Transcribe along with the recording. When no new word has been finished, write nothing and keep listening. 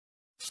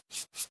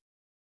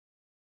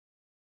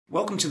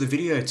Welcome to the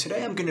video.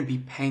 Today I'm going to be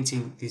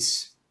painting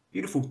this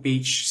beautiful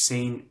beach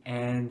scene,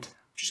 and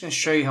I'm just going to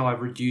show you how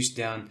I've reduced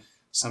down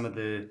some of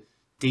the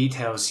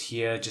details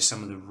here, just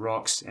some of the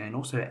rocks, and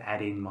also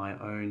add in my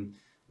own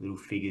little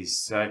figures.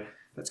 So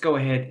let's go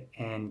ahead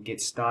and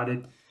get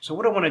started. So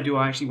what I want to do,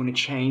 I actually want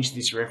to change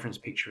this reference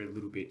picture a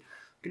little bit.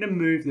 I'm going to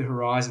move the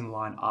horizon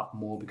line up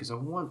more because I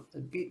want a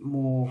bit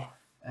more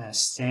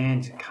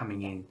sand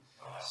coming in.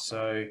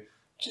 So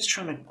just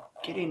trying to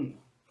get in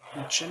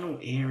the general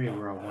area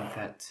where I want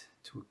that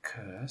to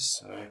occur.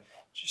 So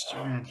just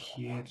around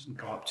here, it doesn't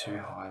go up too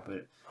high, but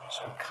it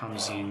sort of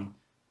comes in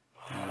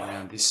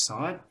around this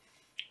side.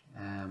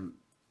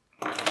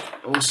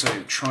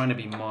 Also trying to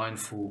be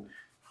mindful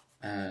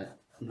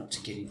not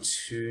to get in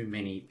too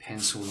many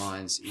pencil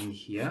lines in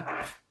here.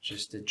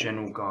 Just a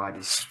general guide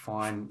is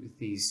fine with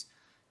these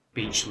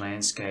beach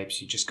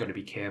landscapes. You just got to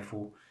be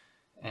careful.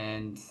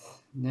 And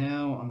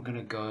now I'm going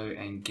to go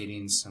and get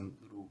in some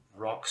little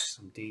rocks,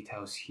 some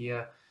details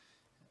here.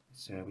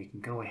 So we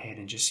can go ahead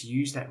and just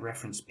use that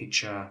reference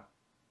picture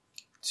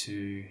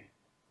to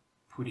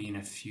put in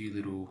a few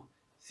little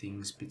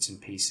things, bits and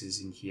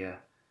pieces in here.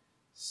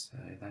 So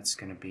that's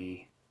going to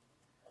be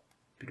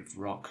a bit of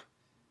rock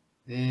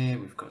there.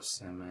 We've got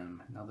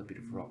some another bit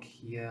of rock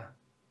here.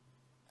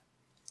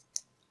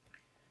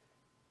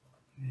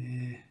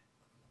 There.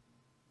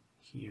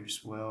 Here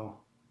as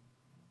well.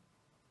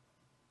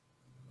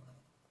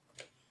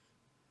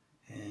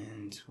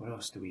 And what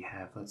else do we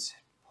have? Let's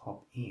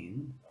pop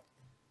in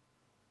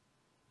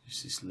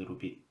just this little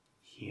bit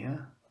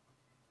here.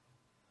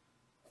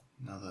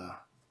 Another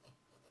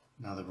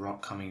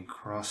rock coming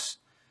across.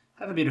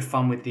 Have a bit of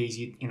fun with these.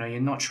 You know, you're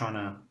not trying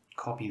to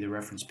copy the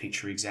reference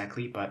picture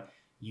exactly, but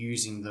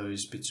using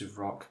those bits of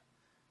rock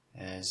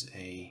as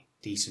a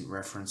decent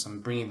reference.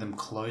 I'm bringing them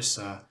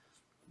closer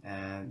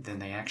than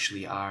they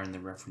actually are in the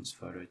reference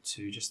photo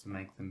too, just to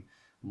make them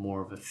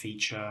more of a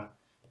feature.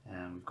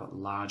 We've got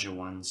larger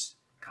ones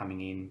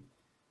coming in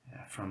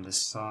from the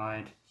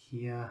side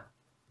here,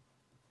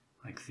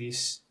 like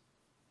this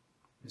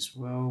as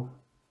well.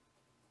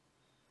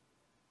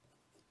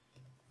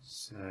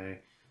 So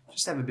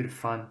just have a bit of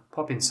fun,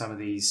 pop in some of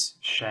these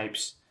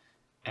shapes.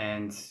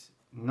 And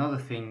another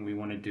thing we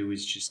want to do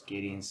is just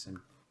get in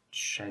some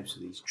shapes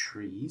of these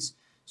trees.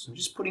 So I'm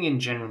just putting in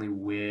generally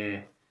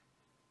where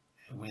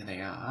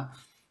they are.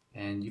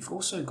 And you've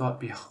also got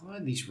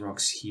behind these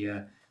rocks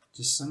here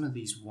just some of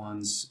these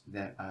ones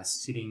that are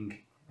sitting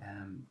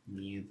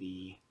near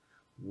the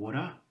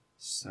water.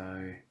 So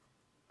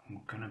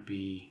I'm going to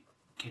be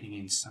getting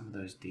in some of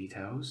those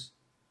details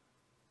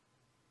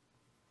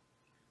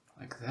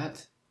like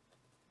that.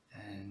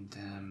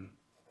 And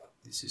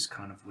this is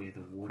kind of where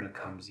the water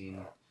comes in.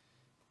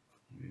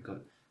 And we've got,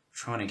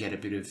 trying to get a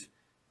bit of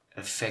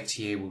effect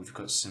here. We've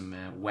got some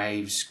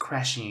waves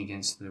crashing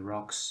against the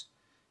rocks,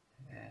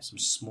 some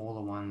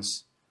smaller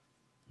ones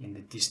in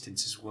the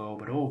distance as well,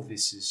 but all of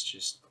this is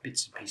just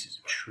bits and pieces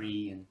of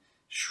tree and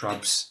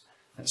shrubs,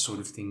 that sort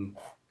of thing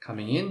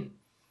coming in.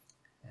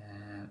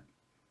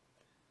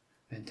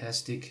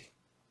 Fantastic.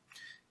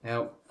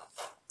 Now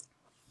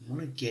I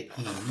want to get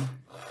in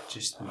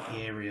just an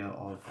area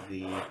of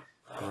the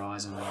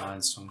horizon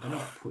line, so I'm going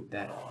to put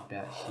that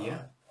about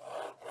here,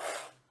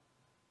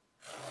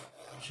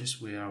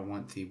 just where I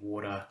want the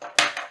water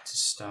to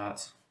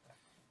start.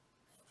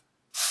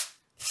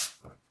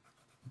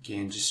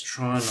 Again, just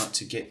try not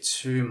to get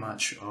too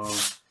much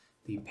of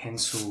the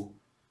pencil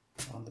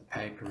on the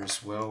paper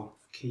as well.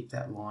 Keep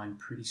that line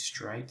pretty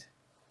straight.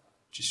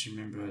 Just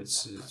remember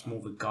it's more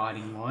of a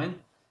guiding line.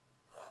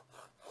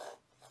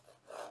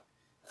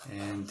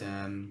 And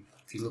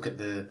if you look at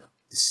the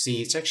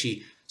sea, it's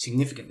actually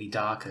significantly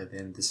darker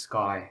than the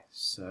sky.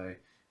 So I'm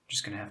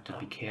just going to have to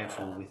be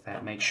careful with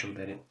that. Make sure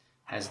that it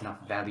has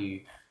enough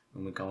value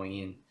when we're going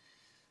in.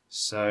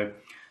 So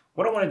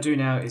what I want to do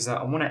now is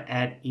I want to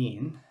add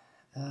in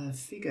a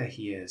figure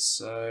here.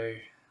 So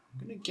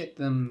I'm going to get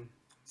them,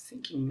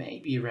 thinking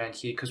maybe around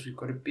here, because we've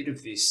got a bit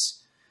of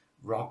this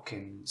rock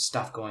and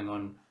stuff going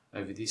on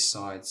over this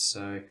side.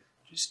 So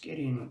just get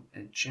in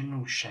a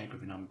general shape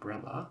of an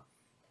umbrella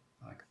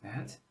like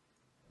that.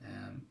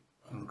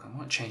 Look, I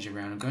might change it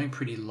around. I'm going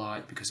pretty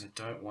light because I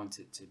don't want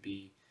it to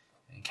be,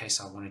 in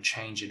case I want to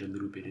change it a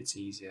little bit, it's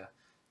easier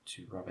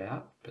to rub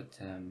out. But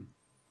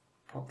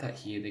pop that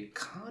here. They're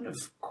kind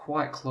of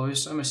quite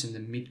close, almost in the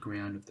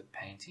mid-ground of the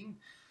painting.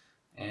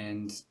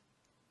 And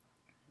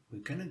we're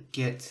going to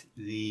get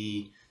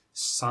the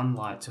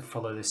sunlight to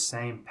follow the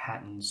same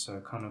pattern. So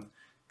kind of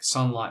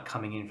sunlight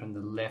coming in from the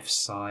left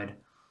side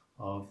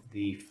of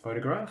the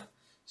photograph.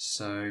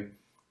 So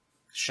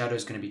shadow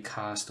is going to be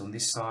cast on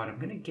this side. I'm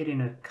going to get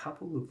in a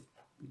couple of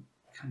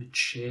kind of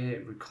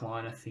chair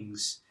recliner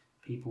things,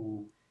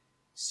 people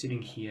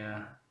sitting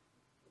here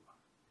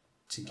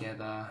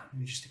together,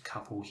 maybe just a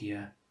couple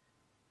here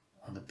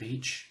on the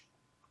beach.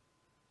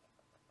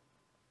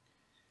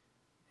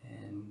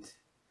 And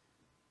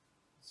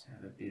let's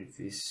have a bit of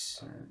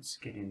this, let's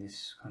get in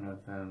this kind of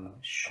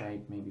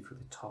shape maybe for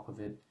the top of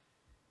it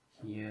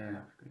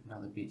here. I've got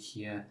another bit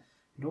here.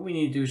 And all we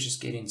need to do is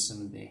just get in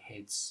some of their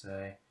heads.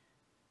 So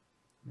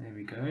there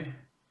we go.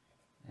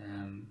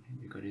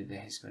 We've got it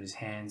there. He's got his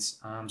hands,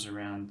 arms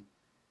around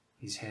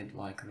his head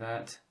like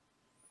that.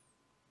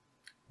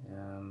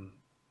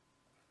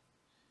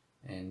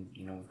 And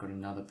you know, we've got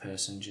another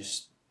person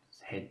just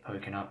head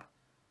poking up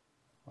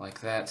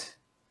like that.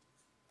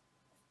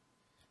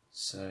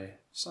 So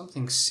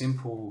something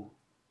simple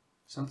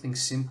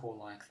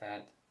like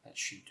that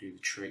should do the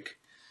trick.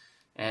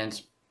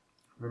 And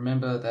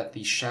remember that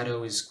the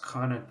shadow is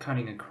kind of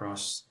cutting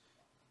across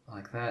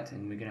like that,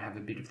 and we're going to have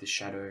a bit of the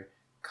shadow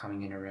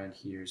coming in around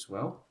here as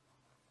well,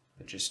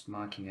 but just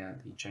marking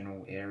out the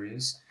general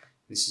areas.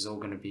 This is all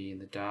going to be in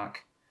the dark.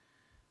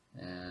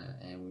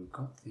 And we've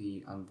got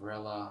the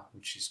umbrella,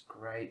 which is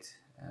great.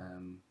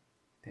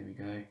 There we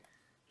go.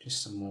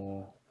 Just some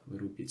more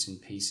little bits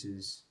and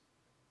pieces,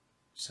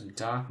 some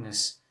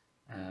darkness,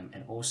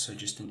 and also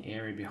just an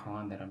area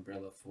behind that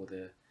umbrella for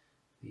the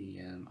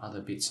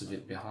other bits of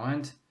it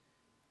behind,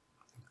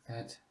 like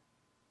that.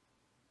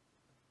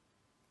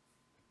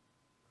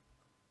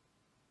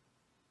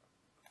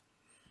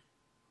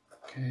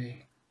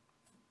 Okay,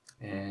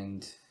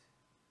 and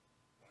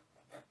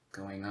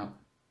going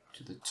up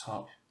to the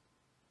top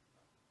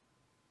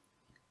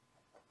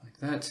like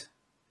that.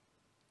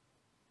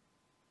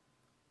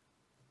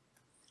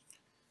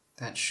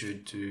 That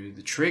should do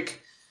the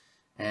trick.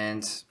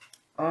 And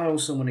I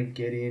also want to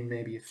get in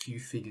maybe a few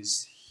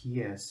figures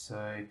here,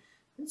 so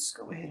let's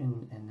go ahead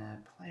and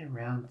play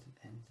around,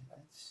 and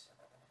let's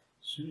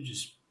sort of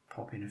just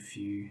pop in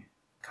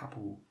a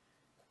couple,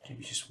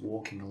 maybe just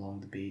walking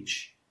along the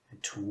beach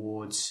and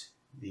towards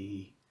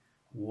the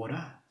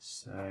water.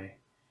 So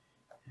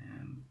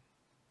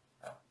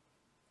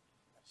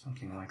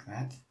something like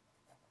that.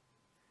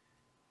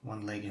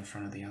 One leg in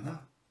front of the other,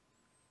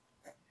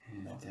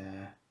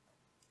 and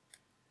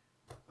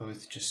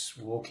both just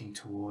walking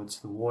towards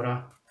the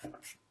water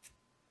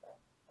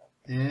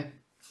there,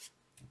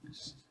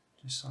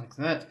 just like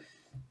that.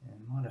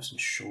 And might have some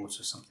shorts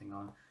or something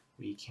on.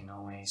 We can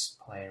always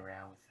play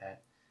around with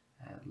that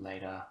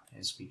later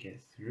as we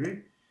get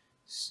through.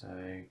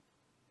 So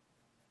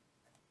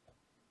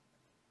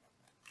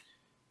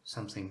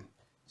something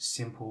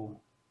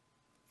simple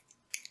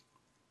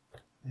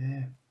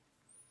there.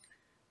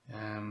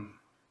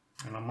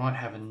 And I might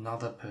have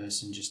another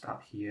person just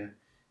up here,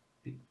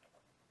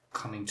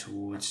 coming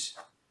towards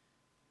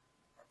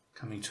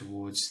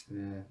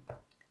the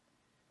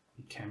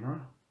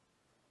camera.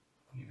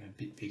 You go a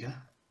bit bigger,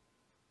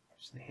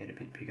 just the head a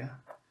bit bigger.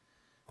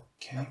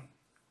 Okay.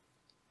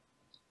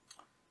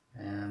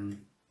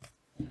 And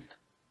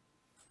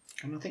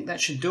I think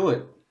that should do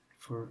it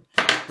for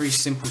a very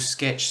simple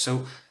sketch.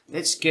 So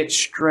let's get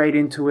straight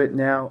into it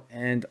now,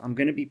 and I'm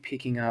going to be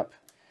picking up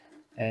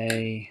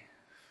a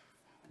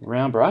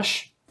round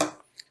brush.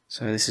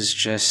 So this is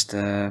just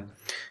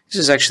this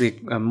is actually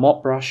a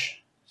mop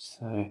brush,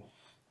 so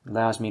it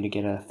allows me to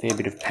get a fair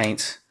bit of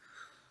paint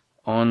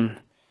on.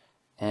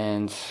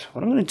 And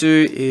what I'm going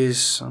to do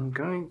is I'm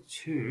going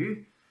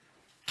to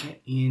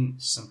get in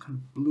some kind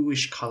of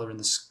bluish color in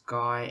the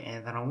sky,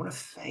 and then I want to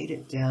fade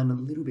it down a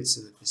little bit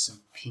so that there's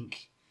some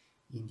pink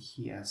in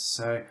here.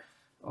 So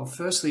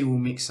firstly we'll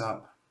mix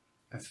up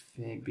a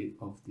fair bit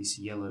of this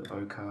yellow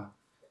ochre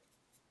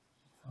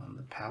on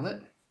the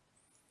palette.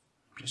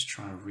 I'm just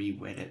trying to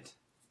re-wet it.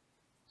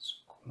 It's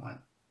quite,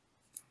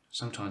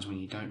 sometimes when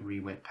you don't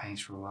re-wet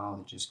paints for a while,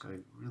 they just go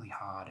really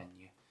hard and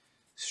you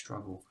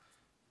struggle.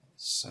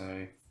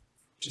 So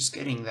just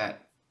getting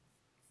that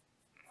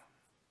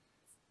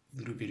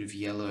little bit of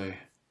yellow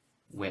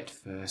wet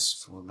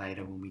first for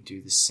later when we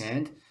do the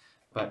sand.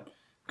 But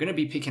I'm going to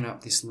be picking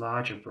up this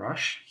larger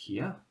brush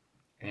here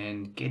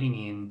and getting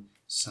in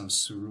some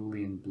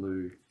cerulean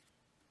blue.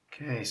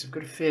 Okay, so I've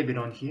got a fair bit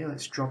on here.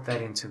 Let's drop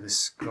that into the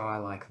sky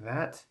like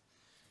that,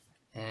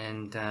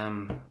 and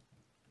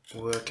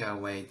work our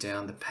way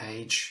down the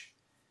page.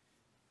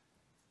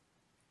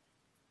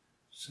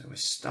 So we're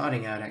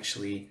starting out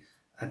actually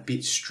a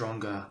bit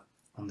stronger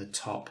on the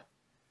top.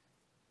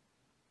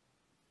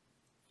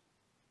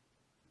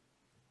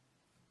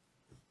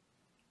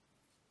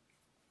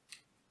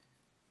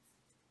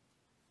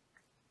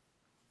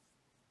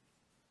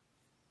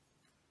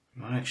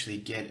 Might actually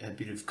get a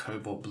bit of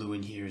cobalt blue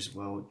in here as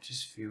well. It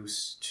just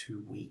feels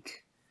too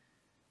weak.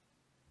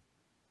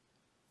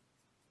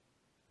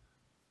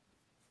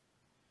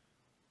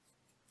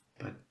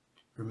 But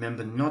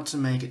remember not to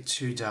make it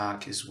too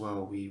dark as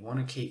well. We want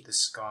to keep the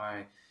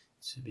sky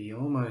to be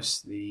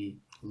almost the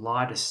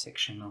lightest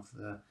section of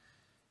the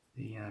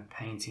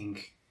painting.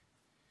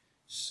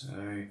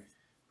 So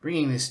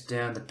bringing this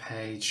down the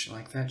page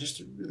like that, just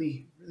a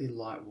really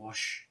light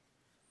wash.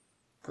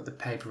 Put the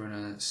paper in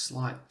a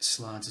slight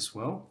slant as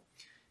well,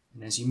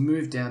 and as you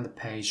move down the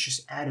page,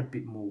 just add a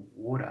bit more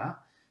water,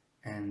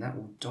 and that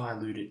will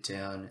dilute it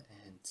down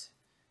and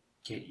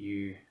get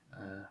you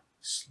a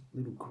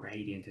little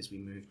gradient as we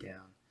move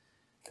down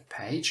the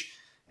page.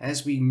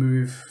 As we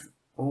move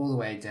all the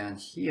way down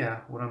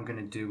here, what I'm going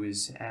to do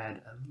is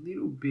add a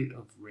little bit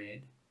of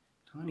red,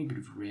 tiny bit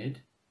of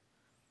red,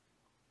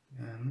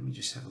 Let me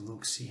just have a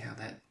look, see how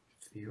that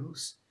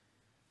feels.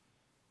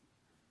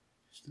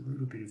 Just a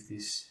little bit of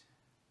this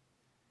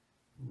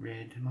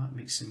red, might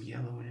mix some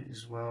yellow in it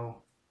as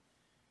well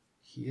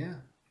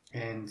here,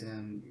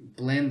 and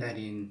blend that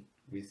in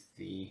with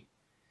the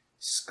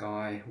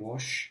sky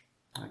wash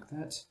like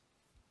that.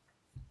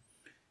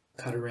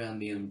 Cut around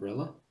the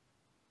umbrella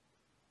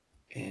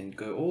and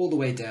go all the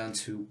way down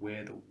to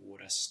where the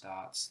water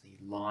starts, the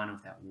line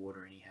of that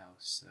water anyhow,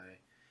 so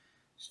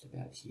just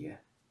about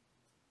here,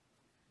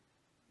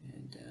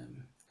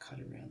 and cut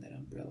around that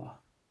umbrella.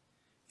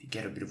 If you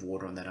get a bit of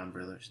water on that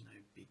umbrella, it's no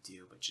big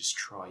deal, but just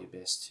try your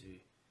best to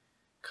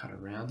cut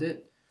around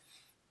it.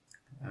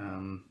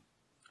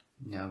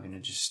 Now I'm going to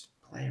just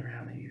play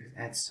around, maybe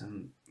add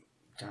some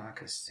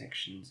darker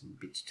sections and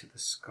bits to the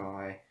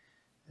sky,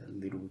 a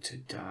little to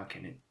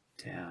darken it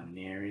down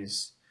in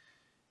areas.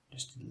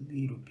 Just a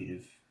little bit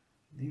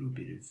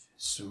of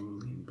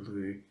cerulean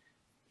blue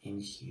in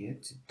here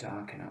to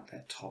darken up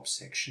that top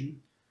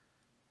section.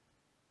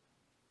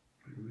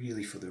 But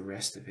really, for the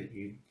rest of it,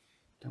 you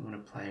don't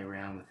want to play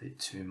around with it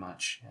too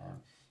much.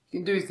 You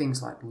can do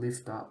things like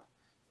lift up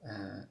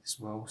as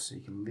well, so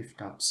you can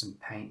lift up some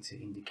paint to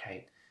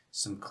indicate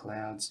some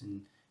clouds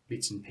and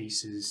bits and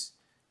pieces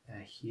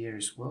here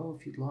as well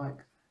if you'd like.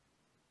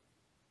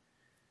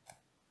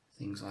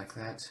 Things like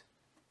that.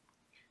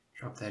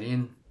 Drop that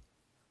in.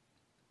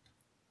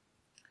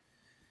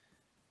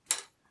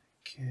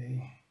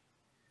 Okay.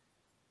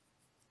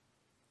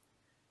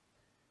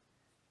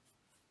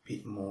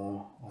 Bit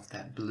more of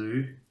that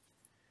blue.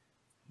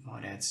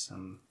 Might add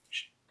some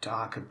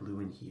darker blue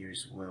in here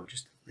as well,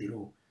 just a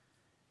little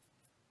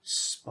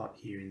spot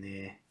here and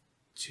there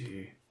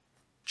to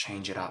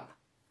change it up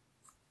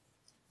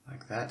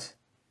like that.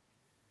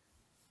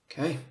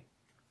 Okay,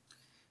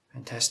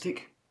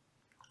 fantastic.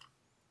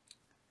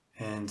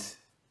 And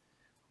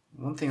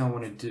one thing I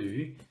want to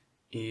do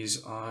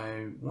is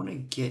I want to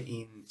get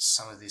in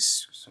some of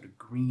this sort of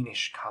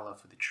greenish color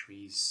for the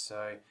trees.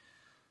 So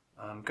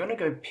I'm going to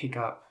go pick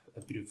up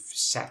a bit of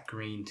sap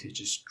green to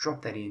just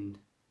drop that in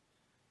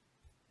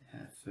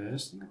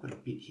first. I think I've got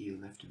a bit here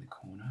left in the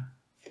corner.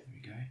 There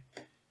we go.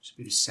 Just a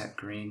bit of sap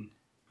green.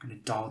 I'm going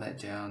to dull that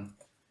down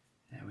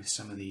with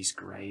some of these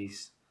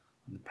greys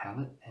on the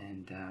palette,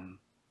 and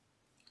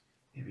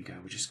there we go.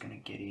 We're just going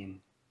to get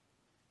in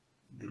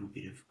a little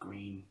bit of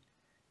green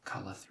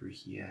color through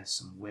here,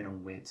 some wet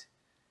on wet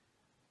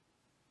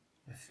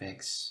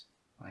effects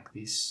like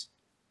this.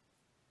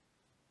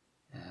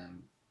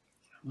 I'm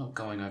not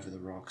going over the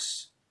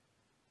rocks,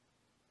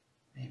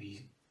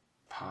 maybe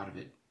part of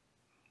it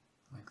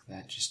like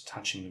that, just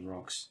touching the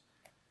rocks,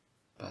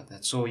 but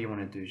that's all you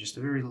want to do, just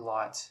a very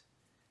light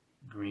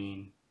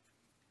green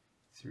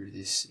through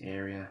this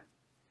area.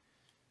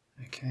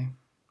 Okay,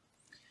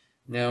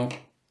 now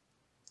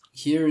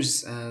here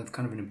is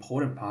kind of an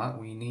important part.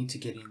 We need to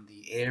get in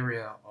the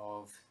area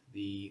of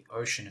the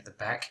ocean at the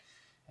back,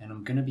 and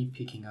I'm going to be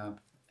picking up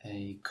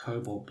a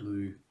cobalt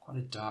blue, quite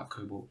a dark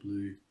cobalt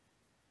blue,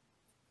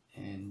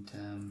 and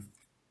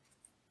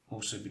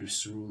also a bit of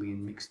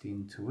cerulean mixed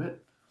into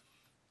it,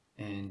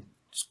 and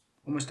it's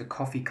almost a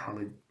coffee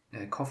colored,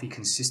 coffee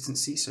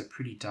consistency, so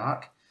pretty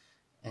dark.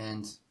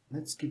 And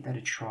let's give that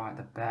a try at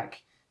the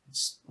back.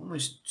 It's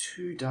almost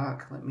too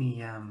dark. Let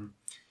me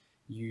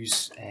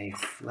use a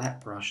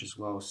flat brush as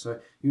well. So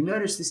you'll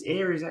notice this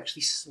area is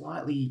actually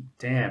slightly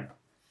damp,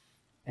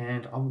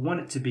 and I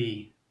want it to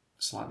be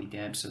slightly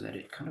damp so that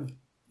it kind of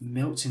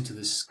melts into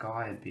the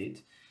sky a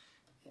bit,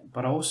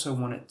 but I also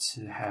want it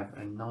to have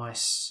a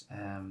nice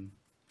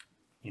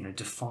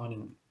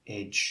defining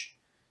edge.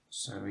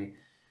 So I'm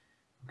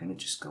going to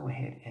just go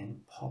ahead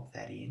and pop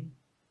that in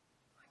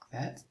like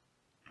that.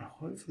 Now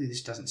hopefully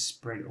this doesn't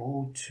spread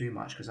all too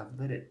much because I've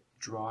let it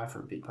dry for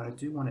a bit, but I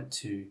do want it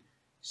to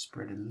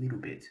spread a little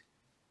bit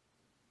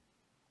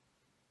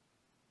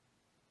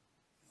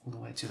all the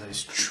way to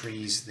those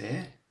trees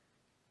there.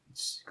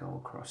 Let's go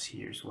across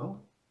here as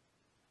well,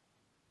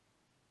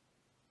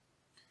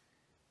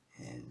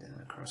 and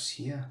across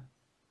here,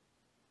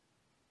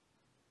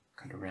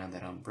 cut around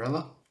that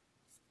umbrella.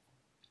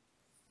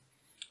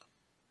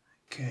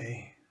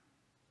 Okay,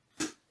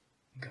 I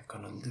think I've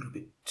gone a little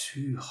bit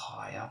too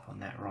high up on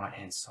that right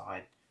hand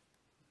side,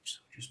 so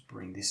I'll just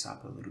bring this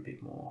up a little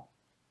bit more.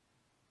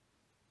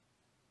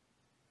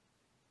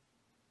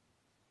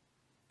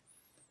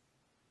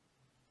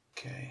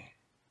 Okay.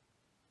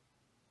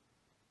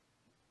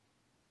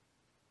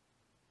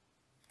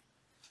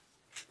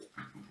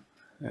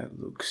 That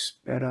looks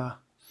better.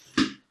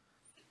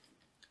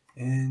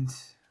 And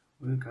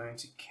we're going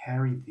to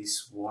carry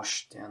this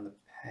wash down the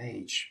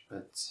page,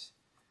 but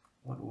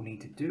what we'll need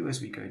to do as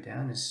we go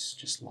down is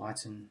just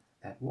lighten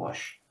that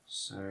wash.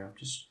 So I'm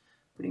just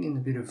putting in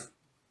a little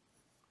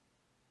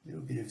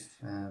bit of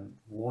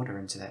water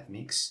into that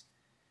mix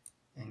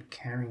and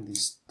carrying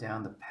this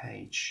down the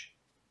page.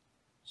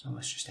 So I'm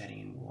almost just adding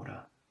in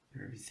water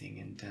for everything,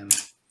 and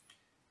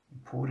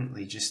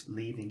importantly just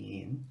leaving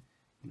in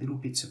little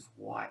bits of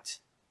white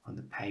on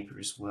the paper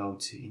as well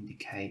to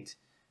indicate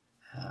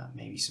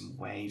maybe some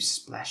waves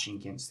splashing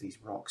against these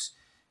rocks.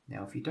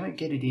 Now if you don't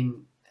get it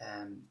in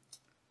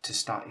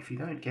if you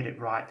don't get it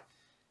right,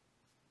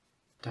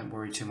 don't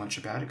worry too much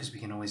about it, because we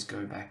can always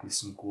go back with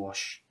some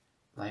gouache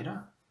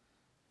later.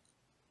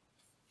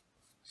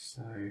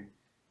 So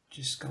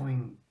just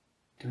doing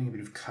a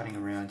bit of cutting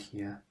around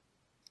here,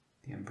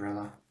 the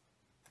umbrella.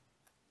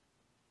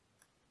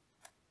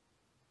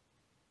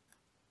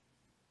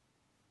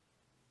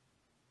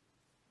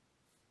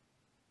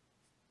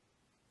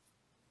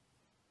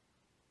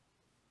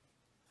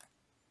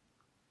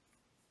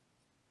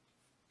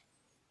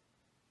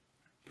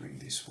 Bring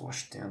this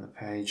wash down the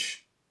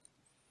page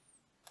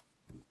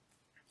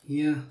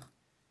here,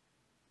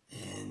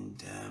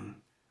 and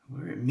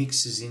where it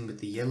mixes in with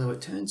the yellow,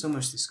 it turns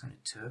almost this kind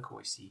of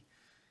turquoisey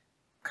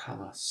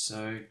colour.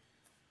 So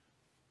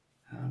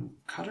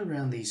cut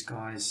around these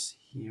guys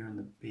here on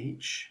the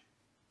beach.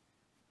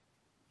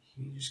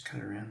 Here, just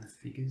cut around the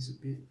figures a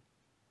bit.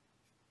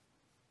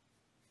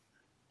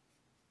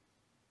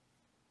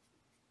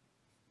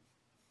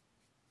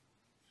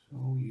 So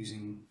all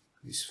using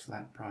this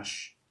flat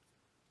brush.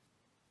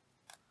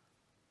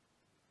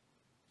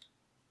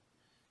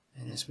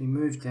 And as we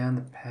move down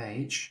the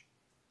page,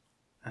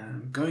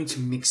 I'm going to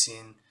mix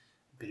in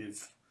a bit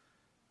of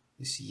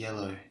this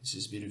yellow. This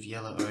is a bit of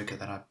yellow ochre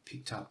that I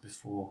picked up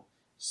before.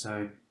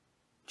 So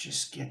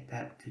just get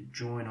that to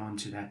join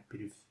onto that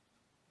bit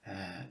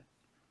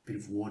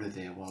of water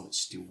there while it's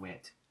still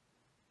wet.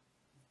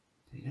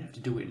 You don't have to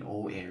do it in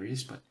all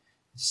areas, but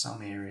in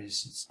some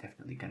areas it's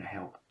definitely going to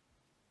help.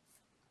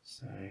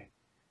 So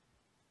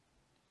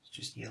it's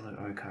just yellow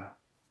ochre,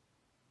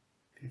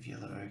 bit of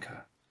yellow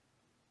ochre,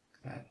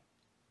 like that.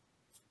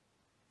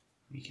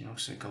 We can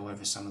also go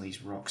over some of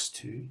these rocks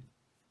too.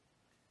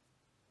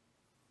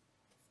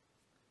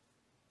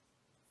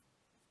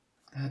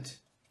 Like that.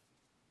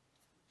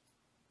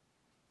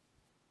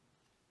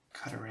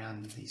 Cut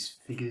around these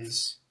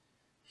figures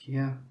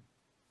here.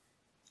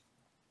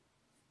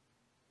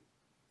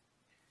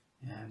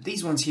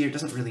 These ones here, it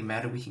doesn't really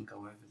matter, we can go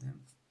over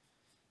them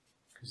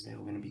because they're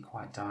all going to be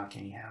quite dark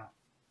anyhow.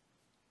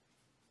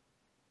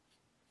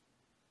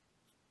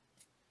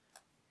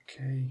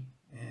 Okay,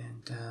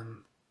 and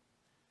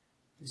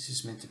this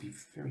is meant to be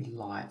very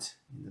light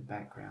in the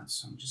background,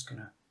 so I'm just going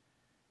to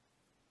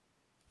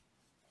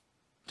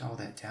dull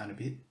that down a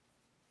bit,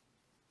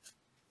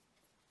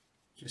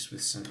 just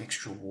with some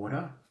extra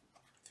water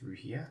through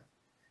here.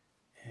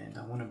 And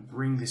I want to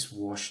bring this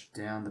wash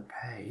down the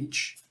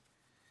page,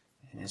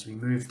 and as we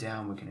move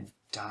down we're going to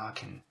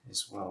darken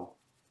as well.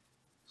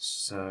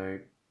 So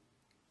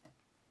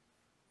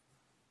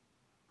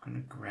I'm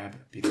going to grab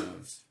a bit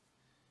of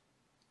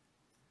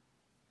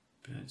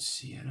burnt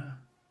sienna,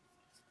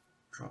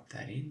 drop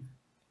that in.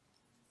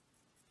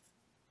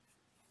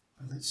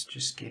 But let's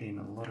just get in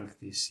a lot of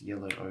this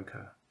yellow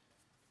ochre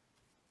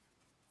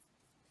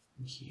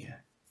in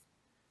here.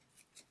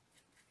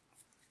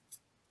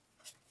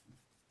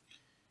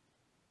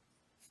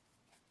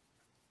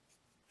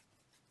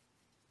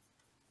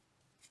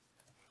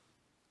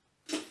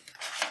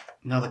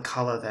 Another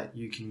colour that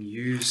you can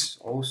use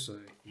also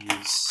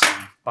is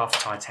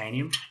buff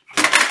titanium.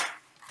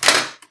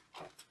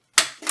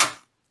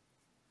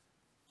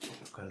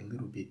 I've got a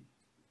little bit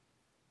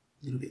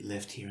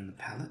left here in the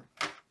palette.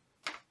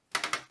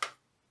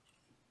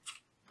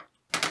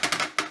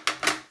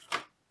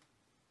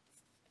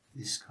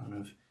 This kind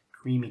of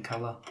creamy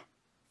colour,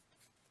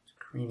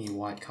 creamy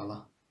white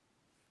colour.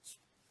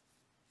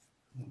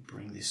 We'll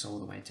bring this all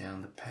the way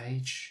down the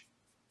page.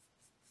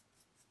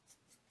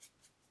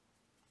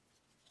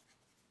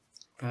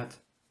 But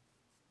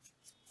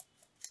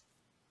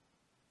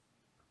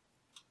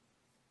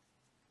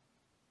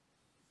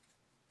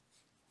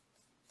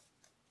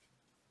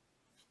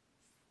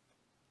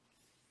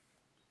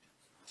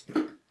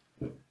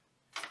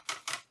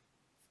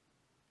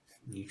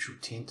neutral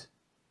tint.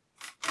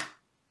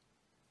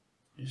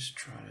 Just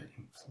try to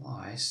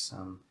imply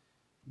some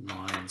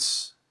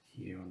lines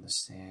here on the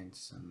sand,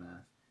 some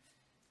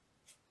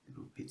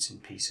little bits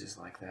and pieces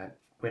like that.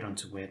 Wet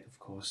onto wet, of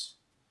course.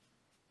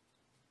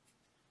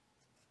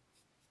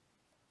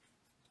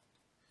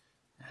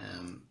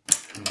 And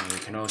then we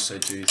can also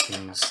do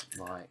things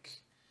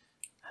like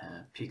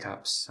pick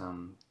up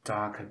some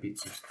darker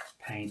bits of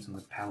paint on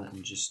the palette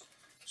and just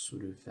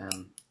sort of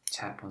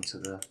tap on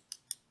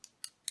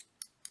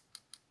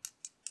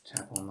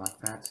like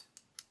that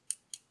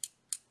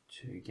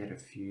to get a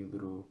few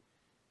little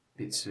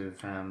bits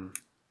and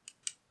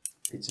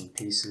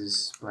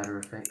pieces, splatter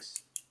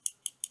effects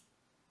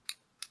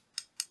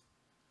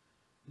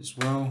as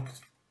well.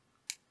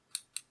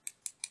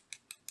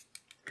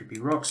 Could be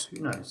rocks,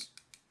 who knows?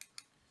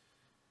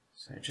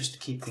 So just to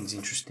keep things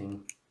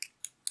interesting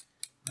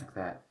like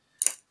that.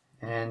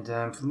 And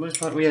for the most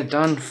part we are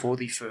done for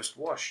the first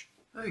wash.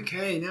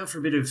 Okay, now for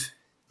a bit of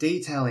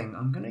detailing.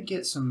 I'm going to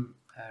get some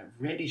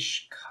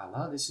reddish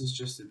colour. This is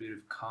just a bit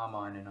of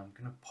carmine, and I'm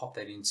going to pop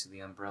that into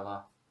the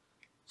umbrella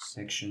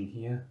section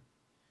here.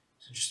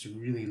 So just a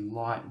really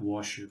light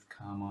wash of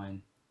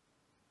carmine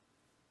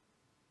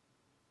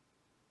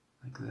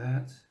like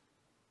that.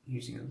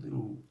 using a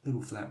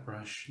little flat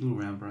brush, little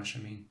round brush, I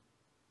mean.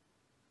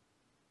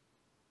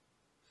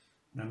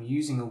 And I'm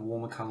using a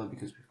warmer color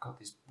because we've got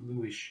this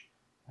bluish,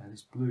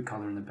 this blue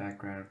color in the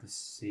background of the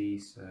sea,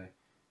 so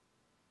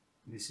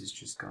this is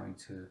just going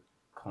to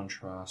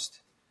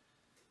contrast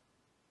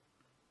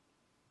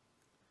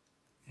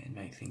and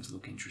make things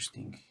look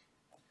interesting.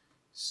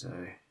 So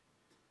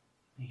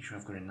make sure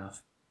I've got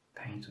enough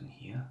paint on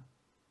here.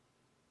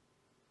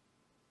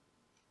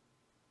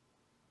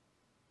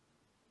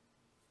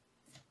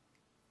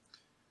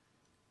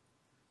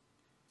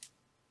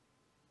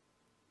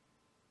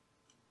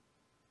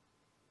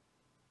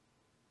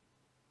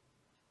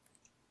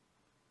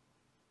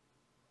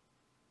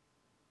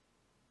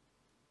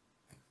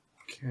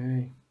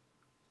 Okay,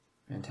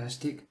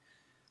 fantastic.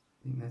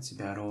 I think that's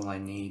about all I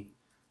need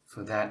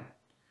for that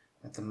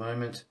at the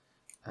moment.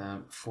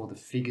 For the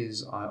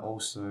figures, I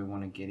also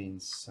want to get in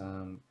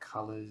some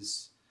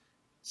colors.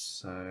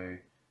 So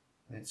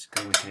let's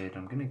go ahead.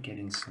 I'm going to get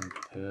in some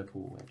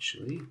purple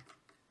actually.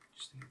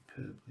 Just a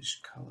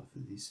purplish color for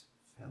this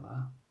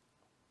fella.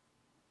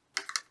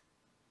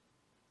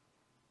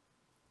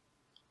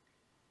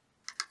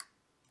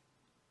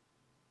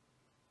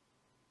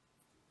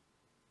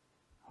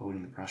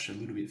 Holding the brush a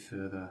little bit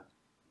further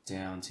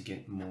down to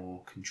get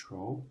more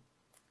control.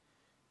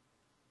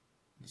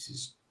 This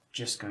is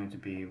just going to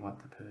be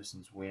what the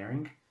person's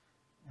wearing,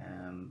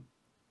 and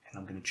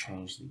I'm going to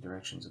change the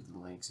directions of the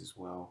legs as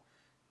well.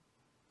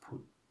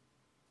 Put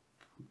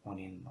one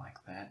in like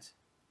that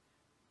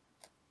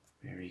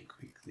very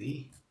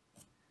quickly,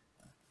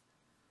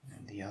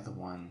 and the other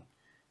one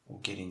will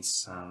get in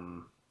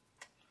some.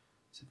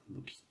 Let's have a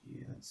look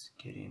here. Let's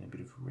get in a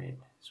bit of red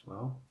as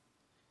well,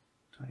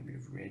 tiny bit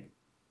of red.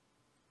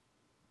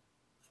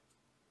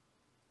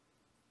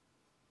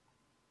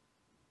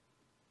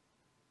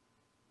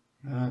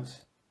 Right.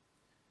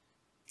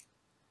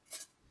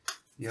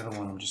 The other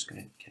one I'm just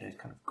going to get a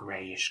kind of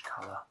greyish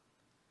colour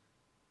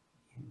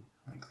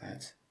like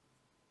that.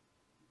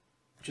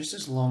 Just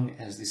as long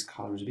as this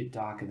colour is a bit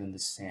darker than the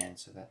sand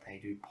so that they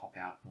do pop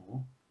out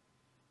more.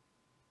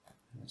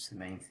 That's the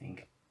main thing.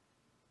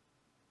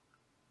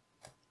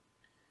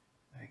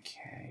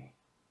 Okay.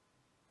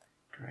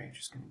 Great,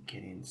 just going to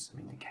get in some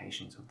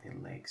indications of their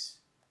legs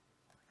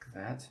like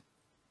that.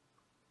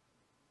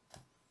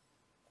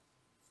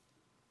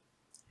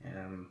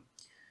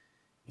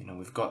 You know,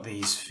 we've got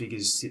these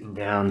figures sitting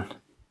down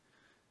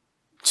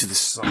to the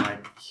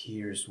side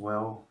here as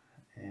well,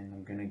 and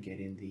I'm going to get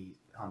in the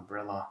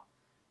umbrella,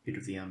 bit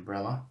of the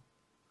umbrella,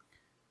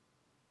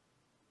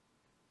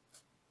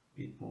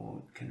 bit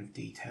more kind of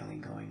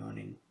detailing going on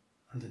in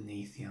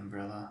underneath the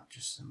umbrella,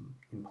 just some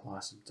imply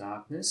some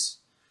darkness.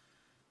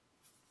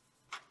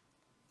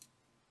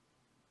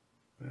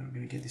 But I'm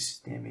going to get this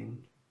stem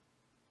in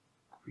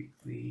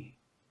quickly.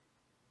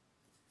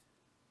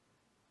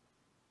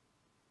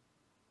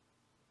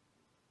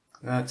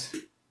 That.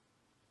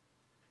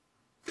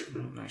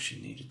 I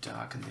actually need to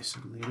darken this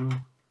a little.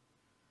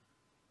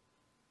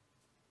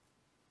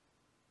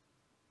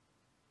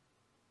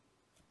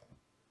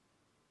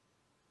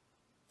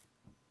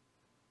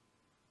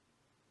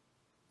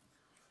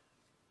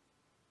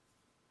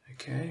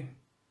 Okay.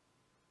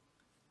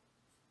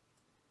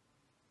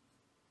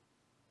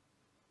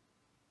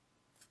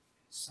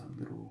 Some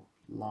little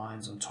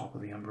lines on top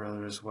of the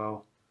umbrella as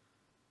well.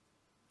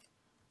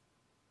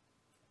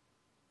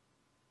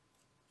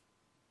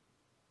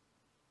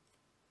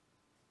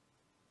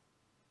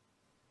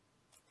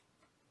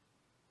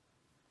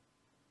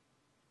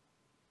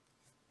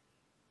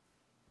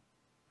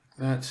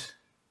 That.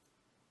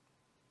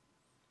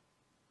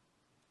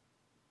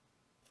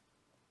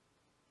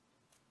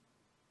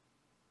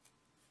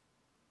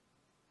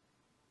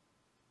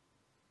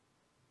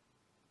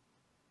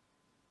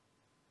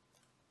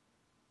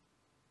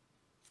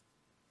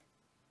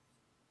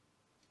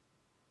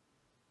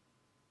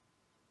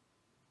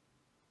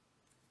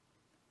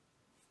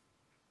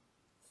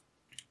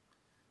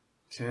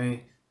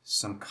 Okay,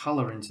 some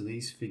colour into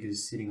these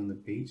figures sitting on the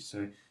beach.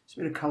 So just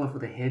a bit of colour for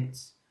the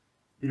heads,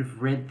 a bit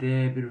of red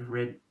there, a bit of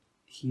red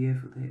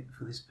here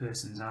for this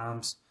person's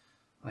arms,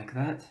 like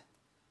that.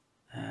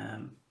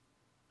 You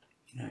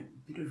know,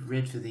 a bit of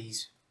red for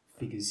these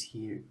figures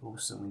here,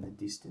 also in the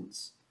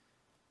distance,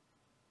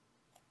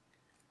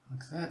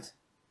 like that.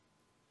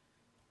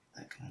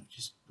 That kind of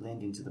just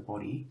blend into the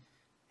body,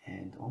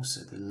 and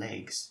also the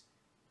legs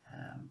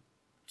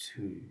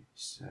too.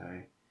 So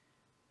like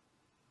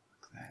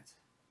that.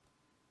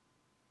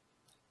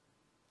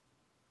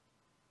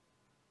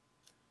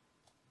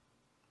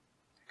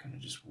 Kind of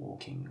just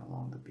walking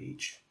along the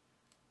beach.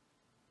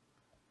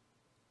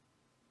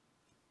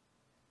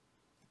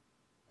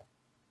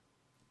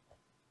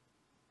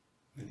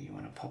 Whether you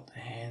want to pop the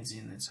hands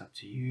in, that's up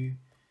to you.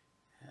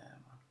 I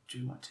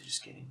do want to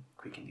just get in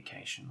quick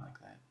indication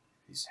like that.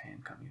 This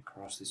hand coming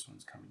across, this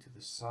one's coming to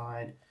the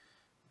side.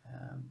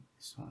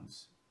 This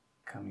one's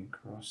coming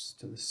across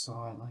to the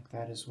side like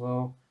that as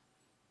well.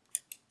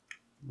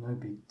 No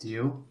big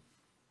deal.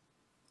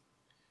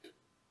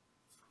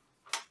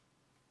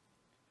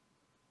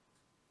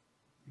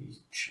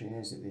 these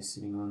chairs that they're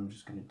sitting on, I'm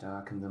just going to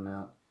darken them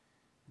out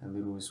a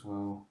little as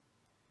well.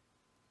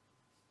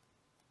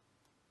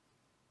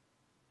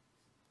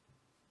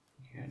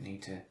 You don't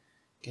need to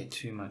get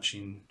too much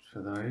in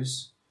for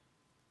those.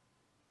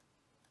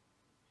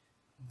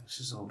 This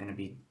is all going to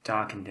be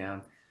darkened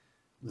down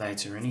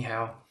later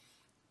anyhow.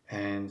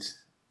 And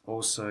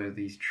also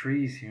these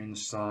trees here on the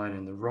side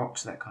and the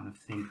rocks, that kind of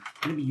thing.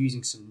 I'm going to be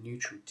using some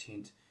neutral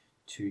tint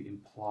to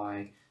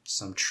imply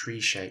some tree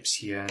shapes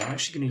here. And I'm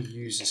actually going to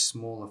use a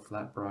smaller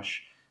flat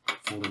brush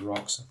for the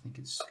rocks. I think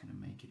it's going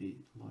to make it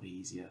a lot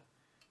easier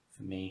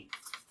for me.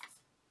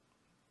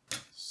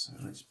 So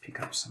let's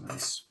pick up some of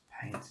this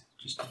paint,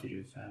 just a bit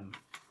of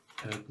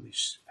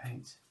purplish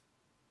paint.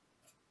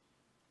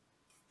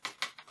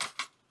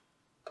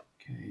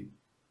 Okay,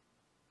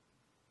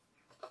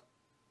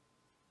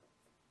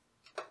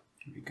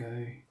 here we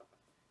go.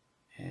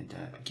 And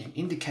again,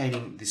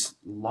 indicating this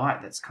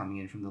light that's coming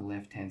in from the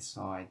left-hand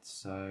side.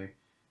 So,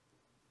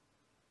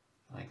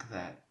 like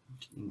that,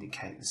 you can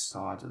indicate the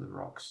sides of the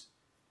rocks.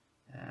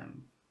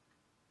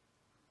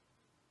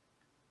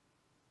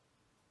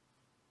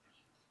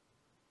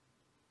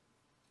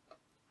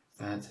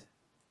 That.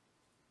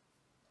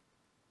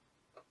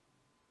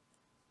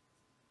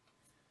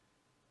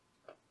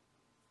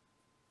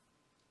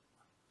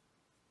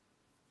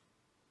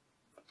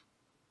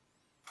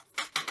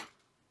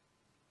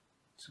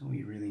 That's all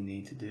you really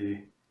need to do.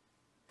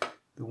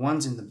 The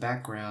ones in the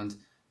background,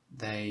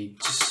 they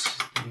just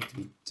need to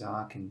be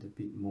darkened a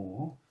bit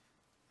more.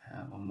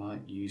 I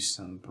might use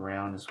some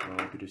brown as well,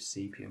 a bit of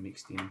sepia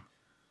mixed in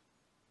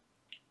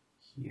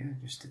here,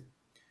 just to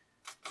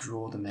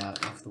draw them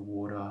out of the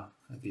water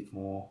a bit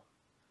more.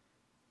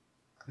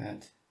 Like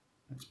that.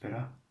 That's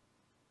better.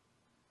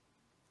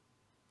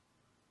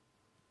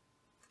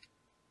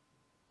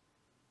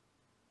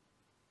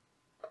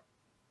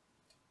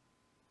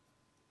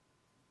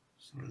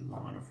 Sort of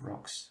line of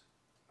rocks,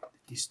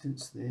 the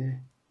distance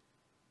there.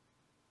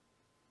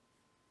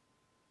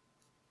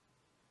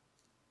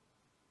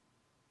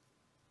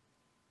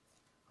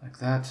 Like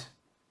that.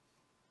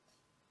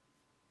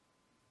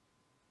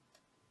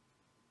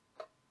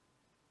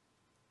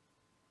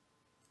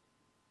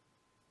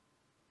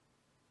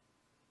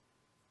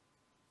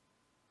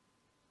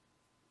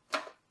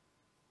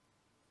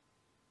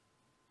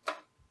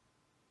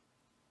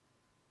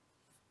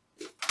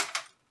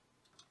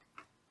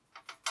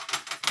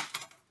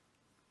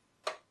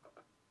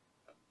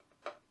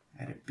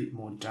 Add a bit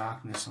more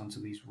darkness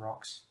onto these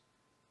rocks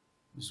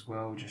as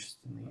well, just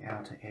in the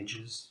outer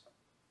edges.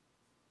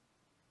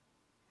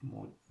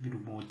 Little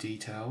more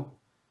detail.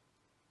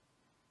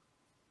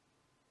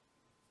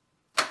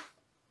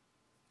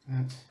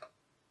 That.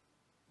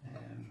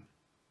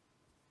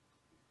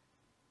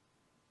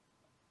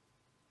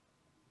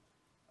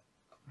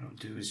 What I'll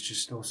do is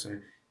just also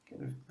get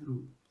a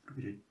little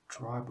bit of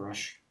dry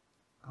brush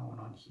going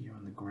on here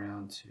on the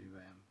ground to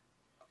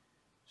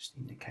just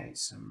indicate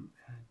some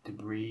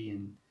debris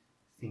and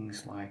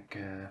things like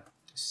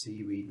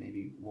seaweed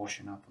maybe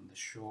washing up on the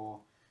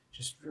shore.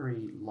 Just very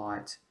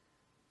light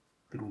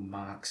little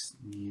marks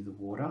near the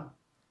water.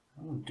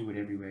 I won't do it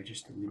everywhere,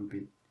 just a little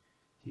bit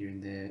here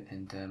and there,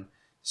 and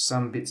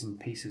some bits and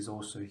pieces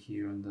also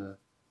here in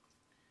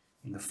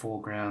the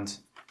foreground.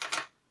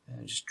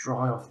 Just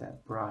dry off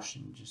that brush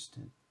and just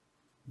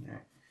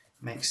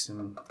make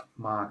some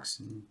marks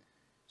and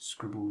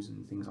scribbles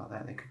and things like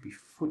that. There could be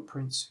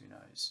footprints, who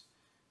knows,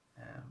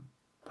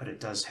 but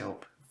it does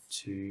help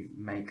to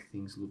make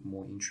things look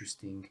more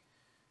interesting.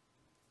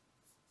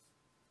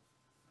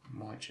 I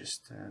might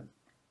just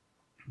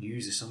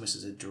use this almost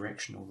as a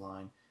directional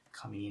line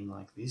coming in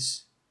like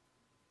this.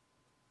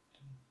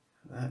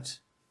 That.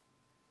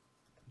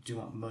 I do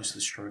want most of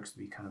the strokes to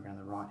be kind of around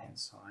the right hand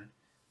side.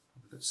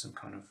 We've got some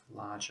kind of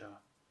larger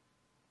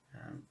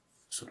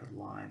sort of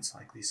lines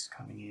like this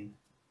coming in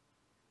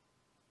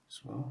as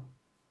well.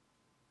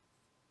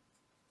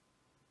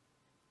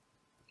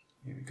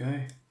 Here we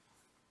go.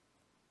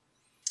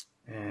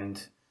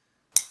 And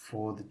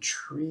for the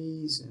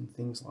trees and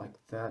things like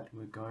that,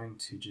 we're going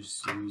to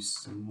just use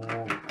some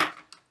more,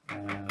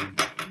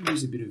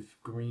 use a bit of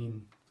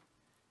green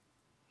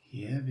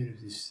here, a bit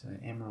of this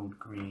emerald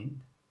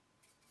green.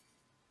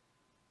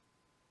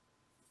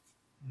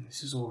 And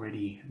this is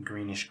already a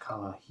greenish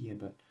colour here,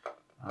 but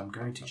I'm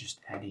going to just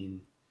add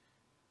in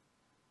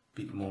a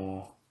bit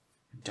more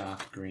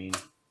dark green.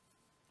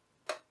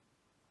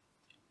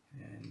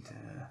 And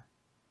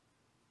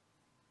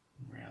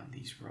around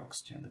these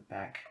rocks down the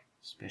back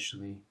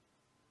especially.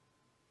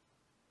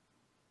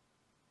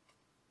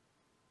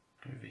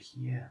 Over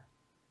here.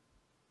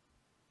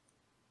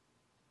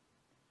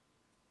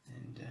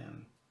 And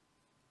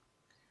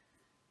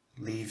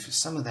leave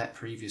some of that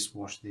previous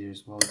wash there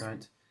as well.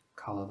 Don't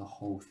colour the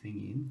whole thing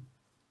in.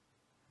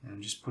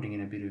 I'm just putting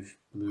in a bit of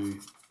blue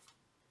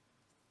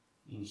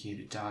in here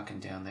to darken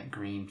down that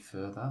green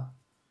further.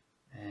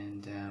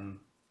 And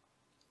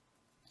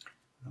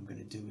what I'm going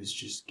to do is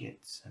just get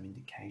some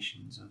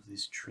indications of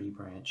this tree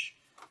branch.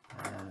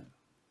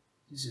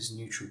 This is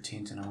neutral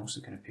tint, and I'm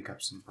also going to pick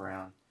up some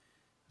brown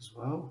as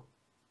well.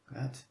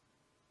 like that.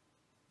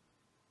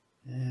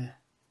 There.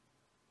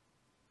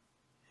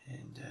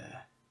 And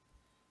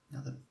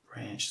another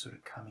branch sort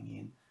of coming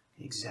in.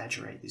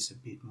 Exaggerate this a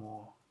bit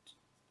more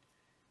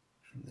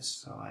from the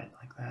side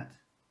like that.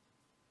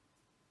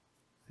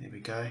 There we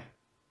go.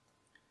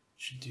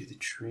 Should do the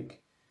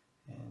trick.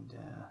 And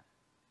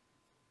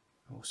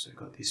also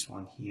got this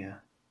one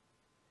here.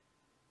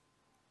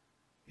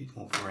 A bit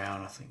more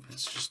brown, I think.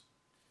 Let's just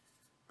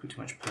put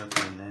too much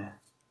purple in there.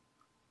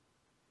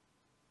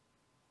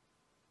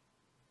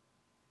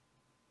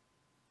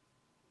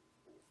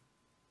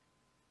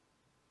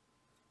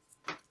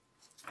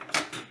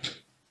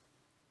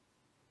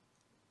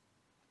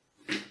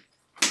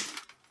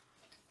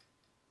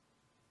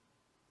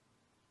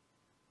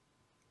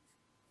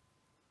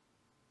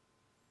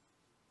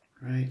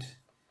 Great,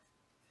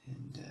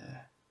 and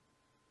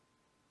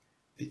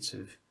bits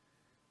of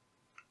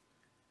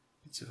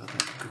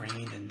other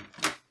green and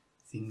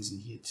things in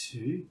here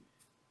too.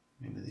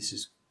 Remember, this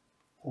is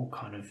all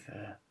kind of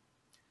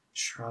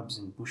shrubs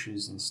and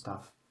bushes and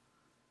stuff,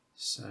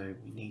 so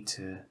we need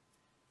to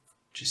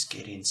just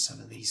get in some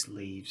of these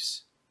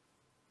leaves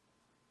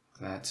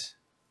that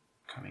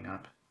coming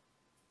up.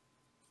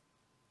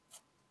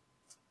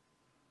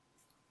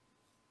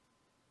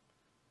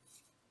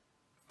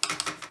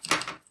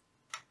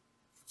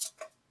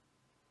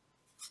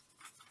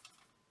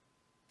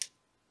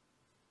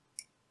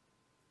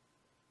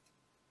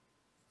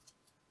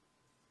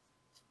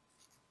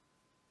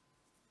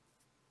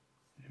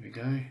 There we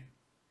go.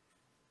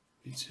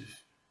 Bits of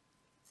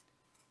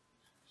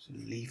sort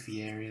of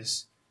leafy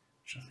areas,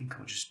 which I think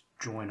I'll just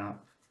join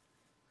up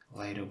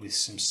later with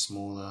some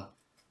smaller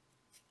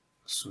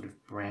sort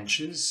of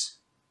branches.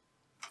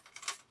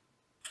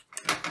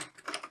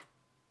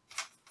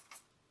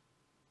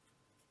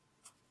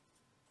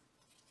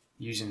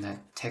 Using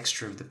that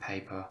texture of the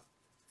paper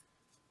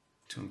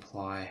to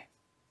imply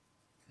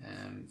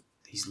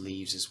these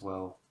leaves as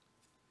well.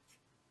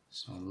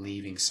 So I'm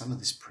leaving some of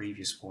this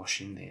previous wash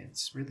in there.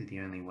 It's really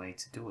the only way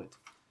to do it.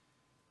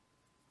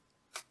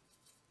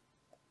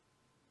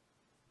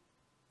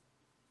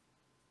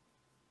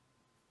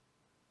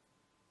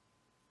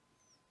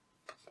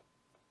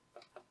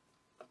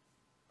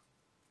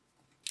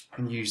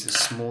 And use the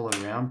smaller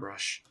round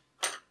brush.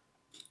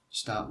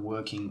 Start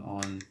working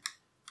on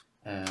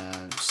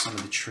some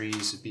of the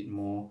trees a bit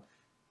more.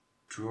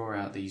 Draw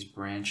out these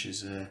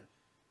branches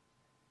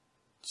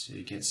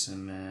to get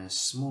some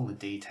smaller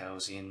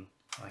details in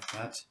like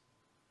that.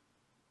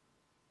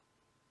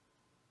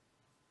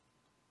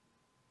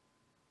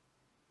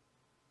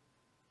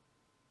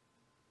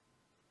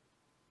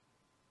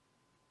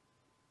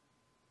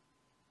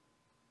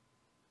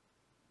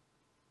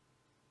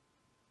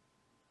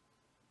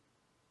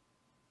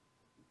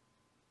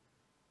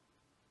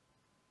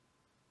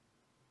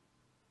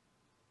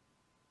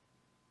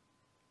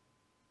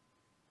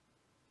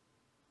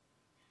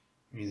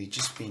 Really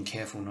just being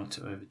careful not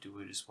to overdo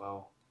it as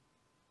well.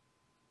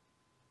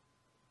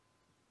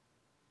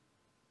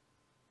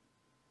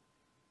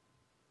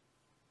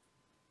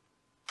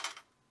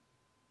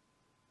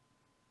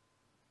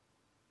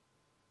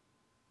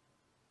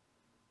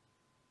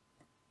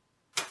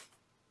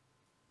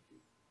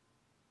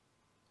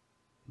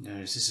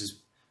 Notice this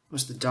is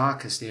almost the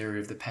darkest area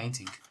of the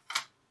painting.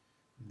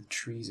 And the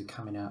trees are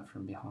coming out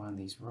from behind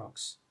these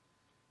rocks.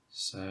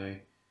 So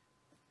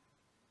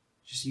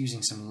just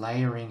using some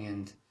layering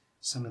and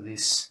some of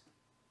this,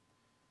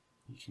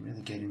 you can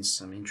really get in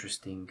some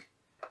interesting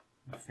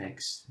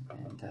effects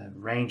and a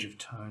range of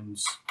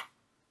tones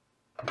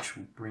which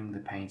will bring the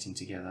painting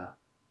together.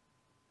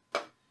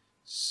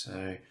 So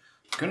I'm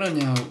going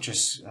to now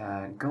just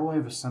go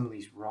over some of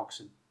these rocks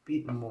a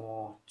bit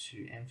more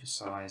to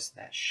emphasize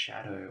that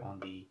shadow on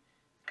the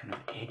kind of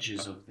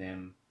edges of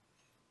them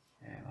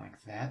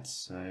like that.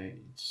 So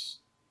it's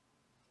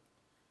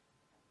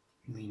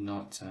really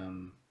not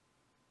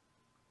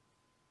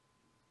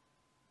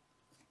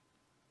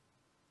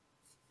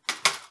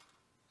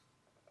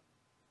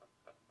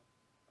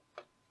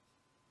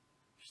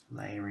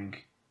layering.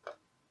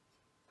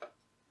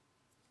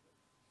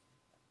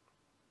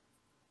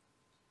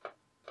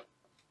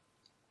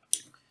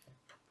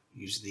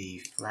 Use the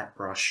flat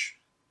brush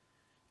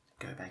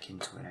to go back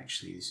into it.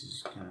 Actually, this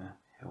is going to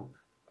help.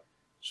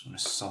 Just want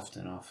to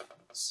soften off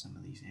some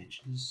of these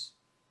edges.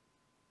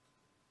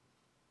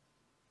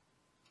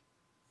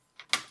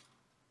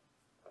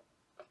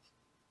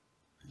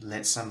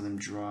 Let some of them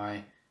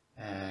dry,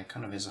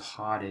 kind of as a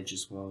hard edge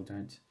as well.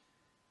 Don't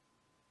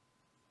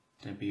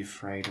be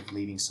afraid of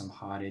leaving some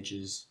hard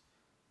edges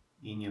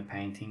in your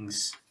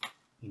paintings.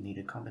 You need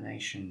a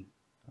combination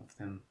of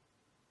them,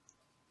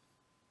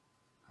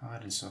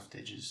 hard and soft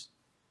edges.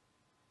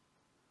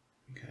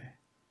 Okay,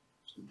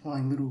 just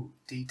applying little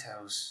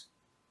details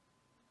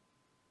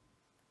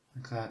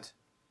like that.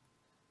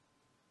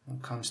 It all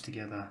comes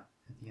together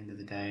at the end of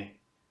the day.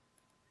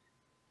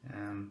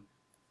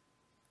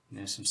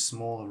 Some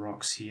smaller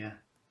rocks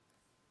here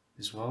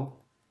as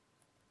well,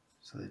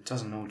 so that it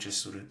doesn't all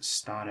just sort of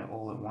start it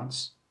all at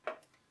once.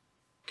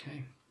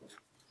 Okay.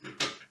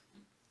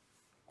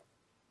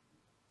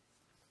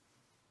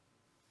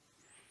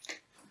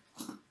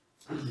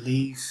 I'm going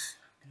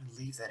to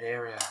leave that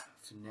area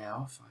for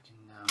now. If I can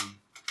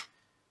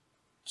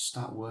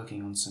start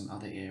working on some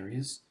other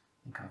areas.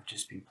 I think I've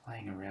just been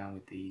playing around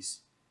with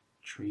these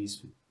trees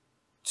for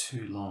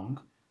too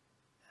long.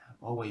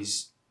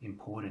 Always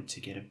important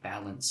to get a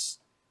balance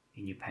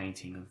in your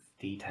painting of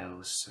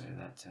details so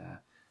that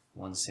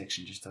one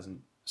section just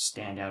doesn't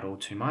stand out all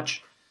too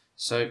much.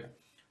 So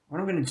what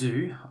I'm going to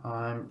do,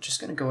 I'm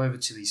just going to go over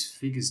to these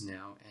figures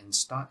now and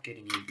start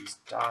getting in these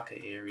darker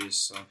areas.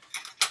 So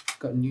I've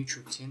got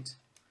neutral tint,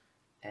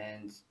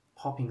 and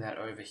popping that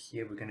over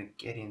here, we're going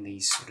to get in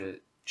these sort of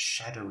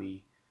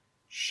shadowy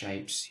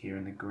shapes here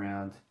in the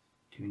ground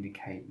to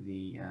indicate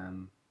the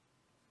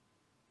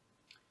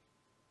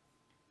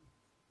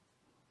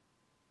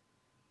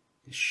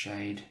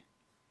shade.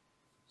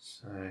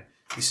 So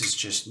this is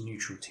just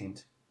neutral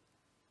tint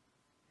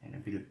and a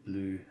bit of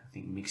blue, I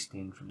think, mixed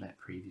in from that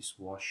previous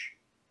wash.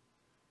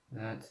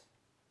 That.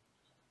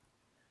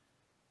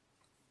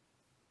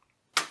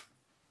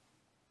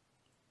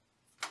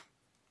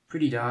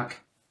 Pretty dark.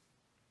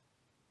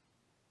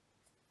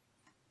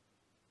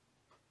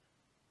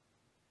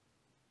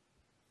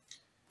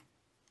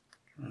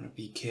 Trying to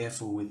be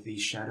careful with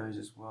these shadows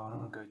as well. I don't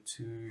want to go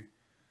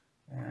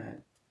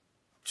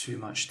too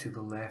much to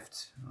the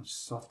left. I'll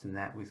soften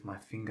that with my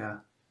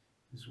finger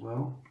as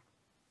well.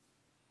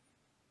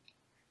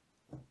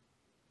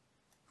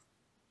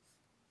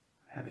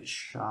 Have it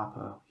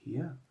sharper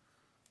here.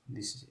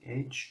 This is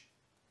edge.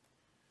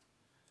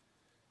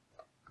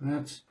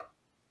 That.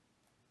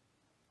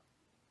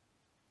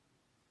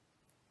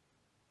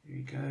 There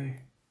you go. A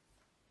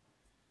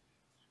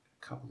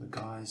couple of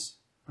guys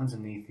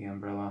underneath the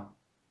umbrella.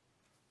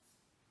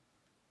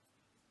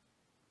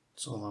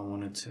 That's all I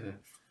wanted to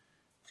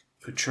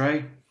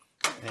portray.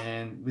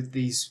 And with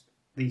these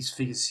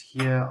figures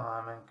here,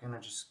 I'm going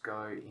to just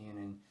go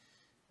in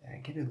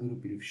and get a little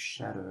bit of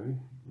shadow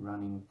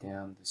running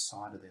down the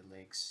side of their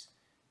legs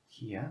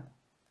here,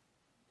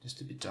 just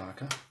a bit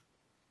darker,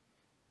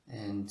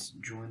 and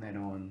join that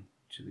on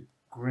to the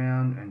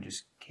ground and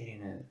just get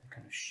in a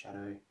kind of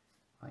shadow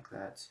like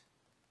that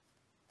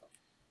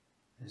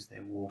as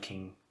they're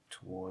walking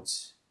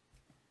towards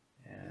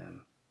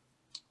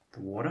the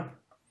water.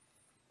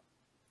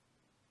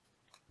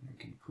 You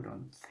can put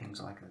on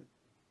things like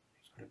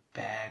he's got a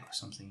bag or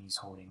something he's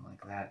holding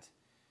like that.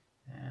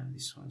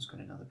 This one's got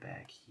another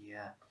bag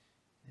here,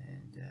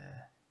 and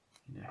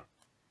you know,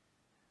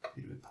 a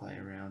bit of a play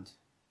around.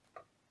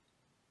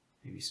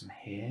 Maybe some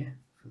hair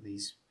for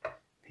these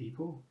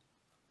people.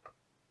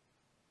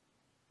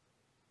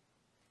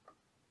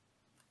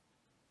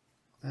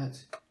 That.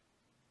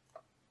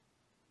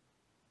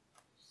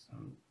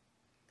 Some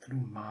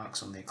little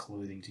marks on their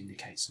clothing to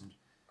indicate some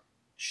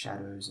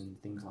shadows and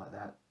things like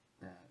that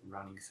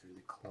running through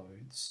the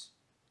clothes.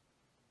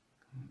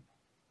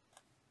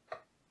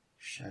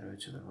 Shadow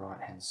to the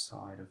right hand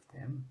side of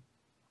them.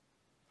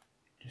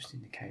 Just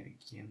indicate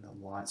again the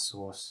light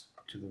source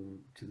to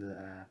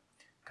the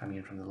coming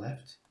in from the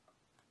left.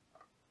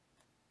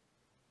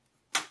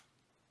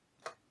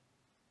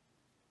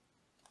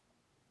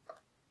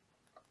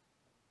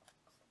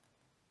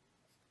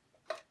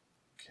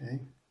 Okay.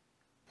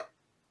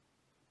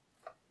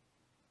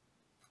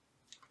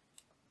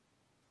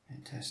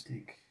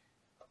 Fantastic.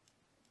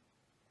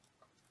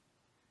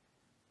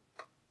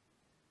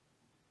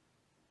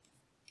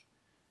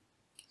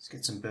 Let's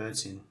get some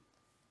birds in.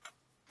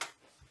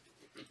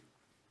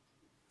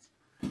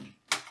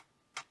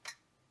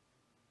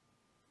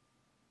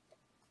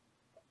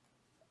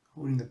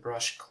 Holding the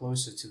brush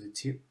closer to the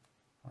tip,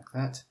 like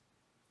that.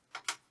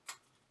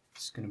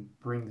 Just going to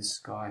bring the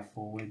sky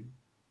forward.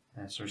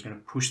 So it's going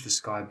to push the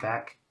sky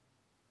back.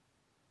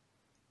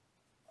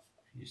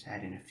 Just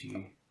add in a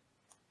few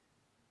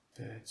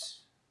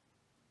birds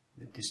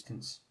in the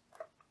distance.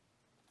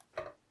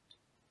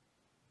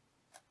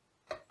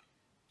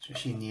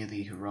 Especially near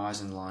the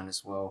horizon line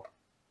as well.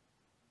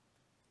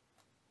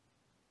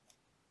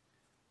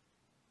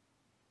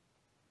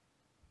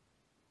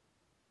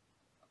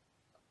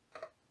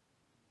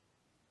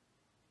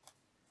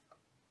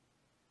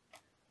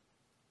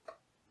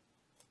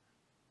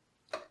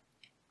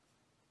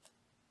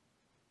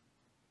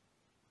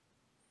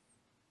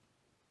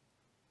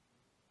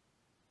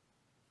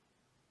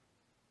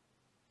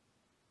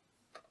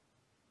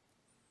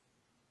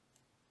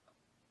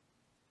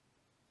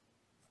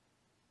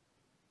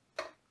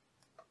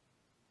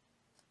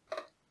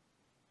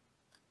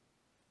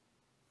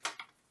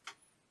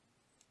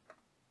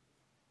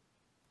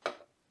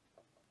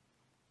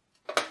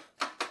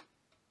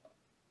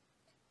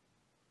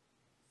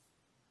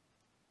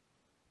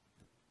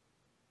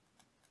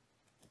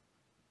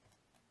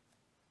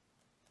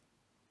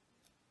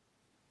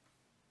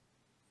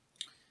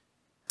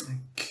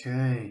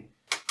 Okay,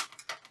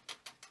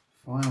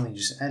 finally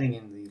just adding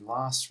in the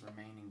last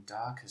remaining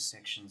darker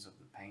sections of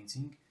the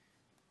painting.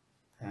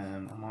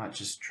 I might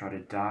just try to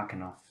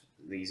darken off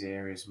these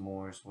areas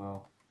more as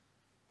well.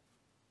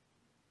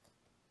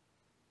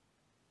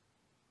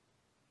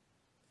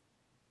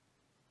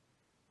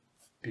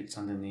 Bits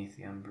underneath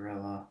the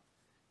umbrella.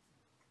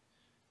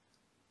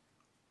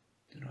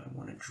 that I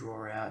want to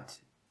draw out,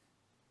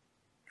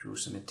 draw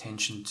some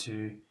attention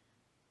to,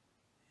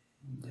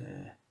 and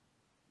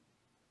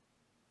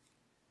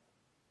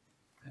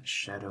that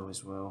shadow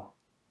as well.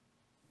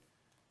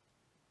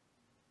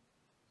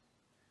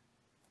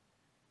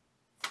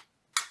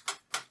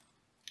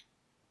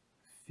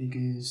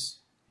 Figures,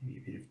 maybe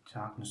a bit of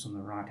darkness on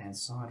the right hand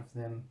side of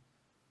them,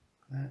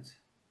 like that.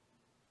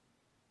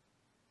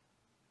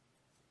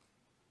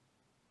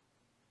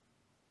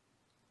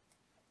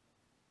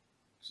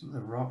 Some of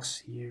the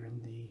rocks here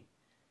in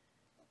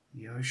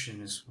the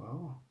ocean as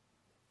well.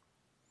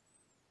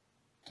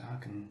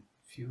 Darken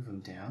a few of them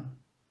down.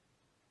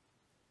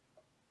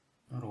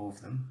 Not all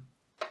of them.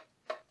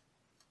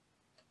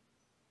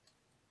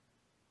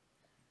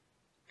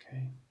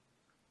 Okay.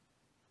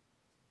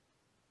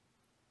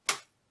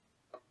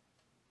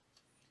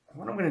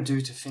 What I'm going to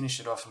do to finish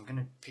it off, I'm going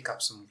to pick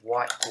up some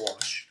white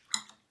gouache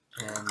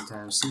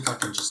and see if I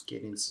can just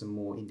get in some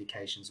more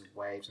indications of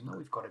waves. I know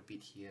we've got a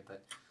bit here,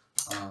 but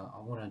I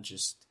want to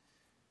just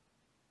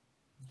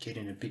get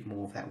in a bit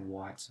more of that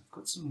white. So I've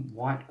got some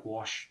white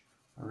gouache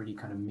already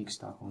kind of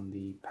mixed up on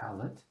the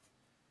palette,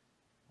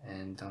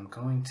 and I'm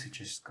going to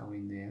just go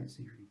in there. Let's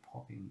see if we can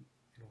pop in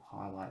a little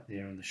highlight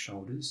there on the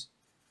shoulders.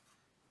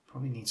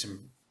 Probably need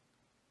some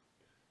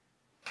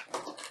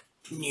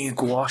new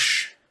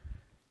gouache.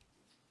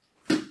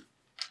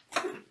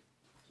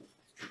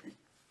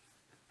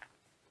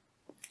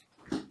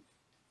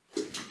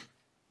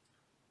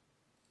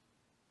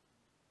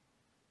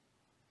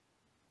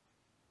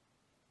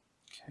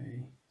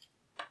 Okay.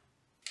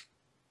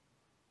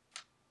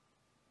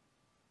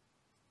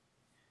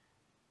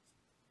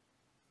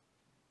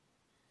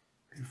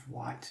 Bit of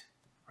white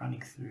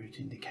running through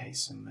to indicate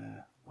some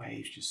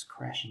waves just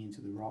crashing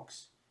into the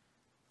rocks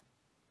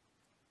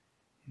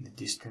in the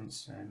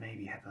distance.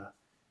 Maybe have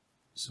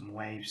some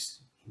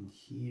waves in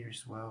here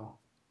as well.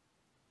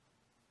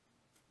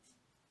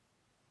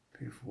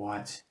 Bit of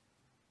white.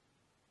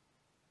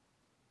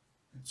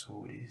 That's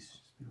all it is.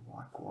 Just a bit of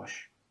white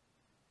gouache.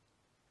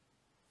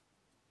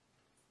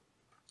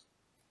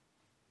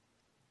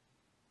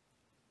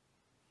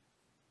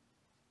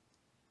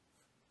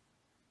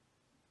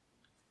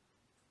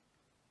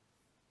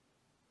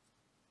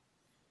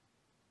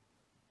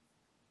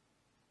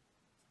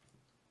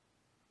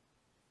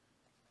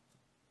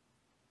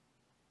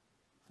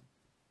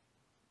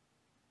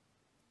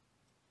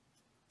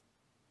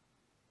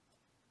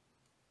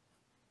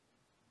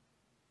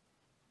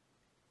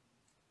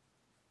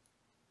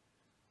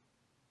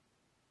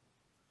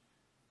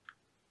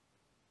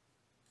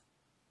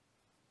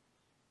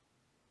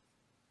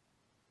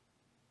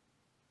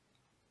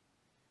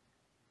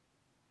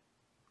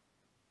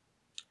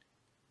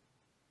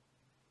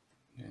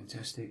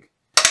 Fantastic.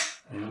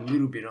 And a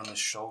little bit on the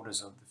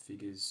shoulders of the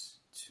figures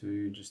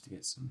too, just to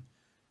get some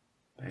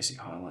basic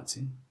highlights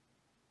in.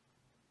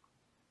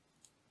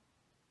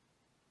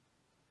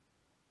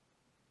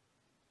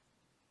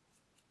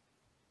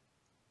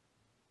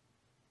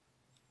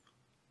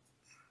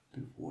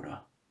 Bit of water.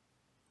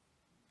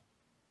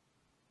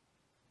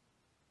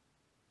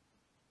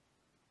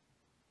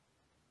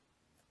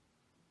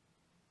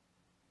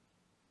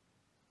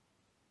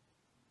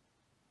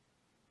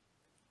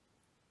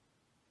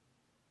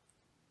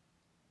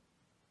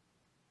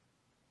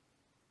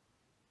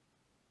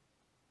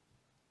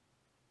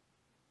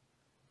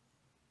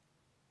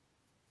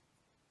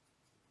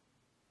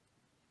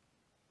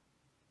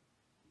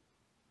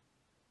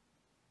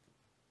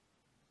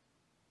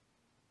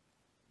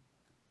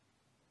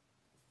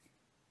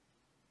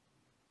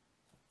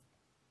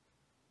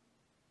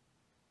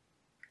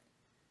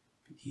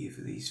 Here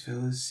for these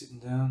fellas sitting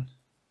down.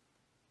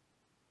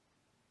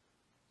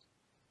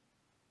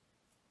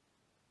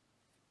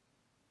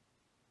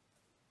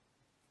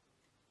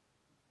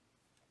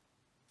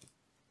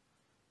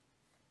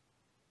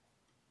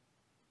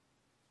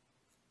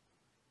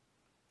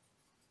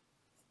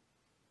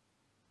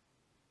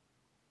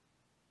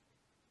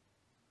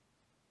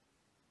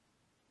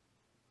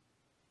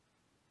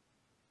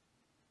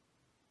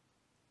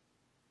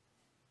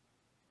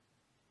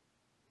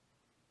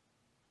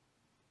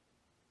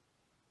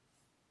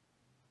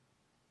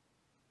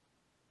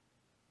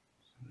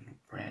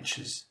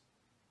 Branches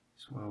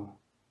as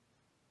well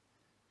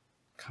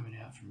coming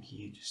out from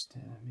here, just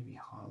maybe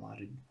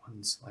highlighted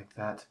ones like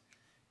that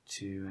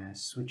to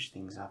switch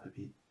things up a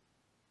bit.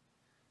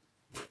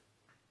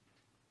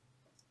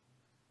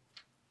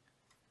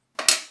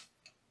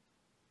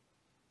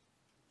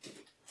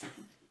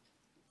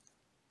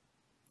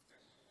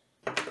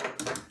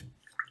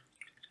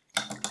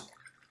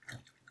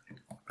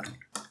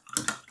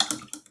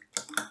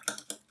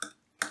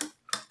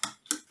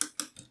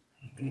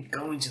 I'm going to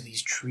go into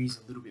these trees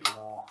a little bit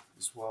more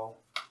as well.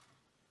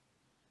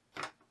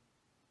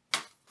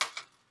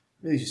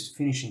 Really just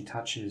finishing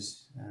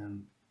touches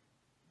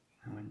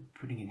when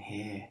putting in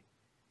hair.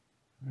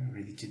 I never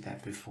really did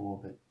that before,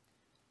 but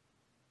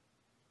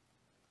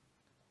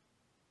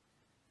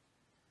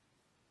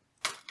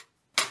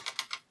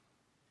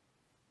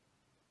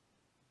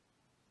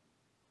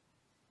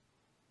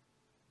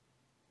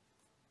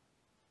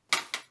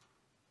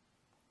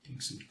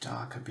getting some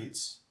darker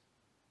bits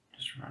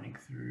just running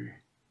through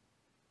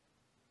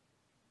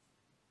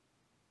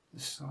the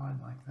side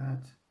like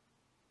that.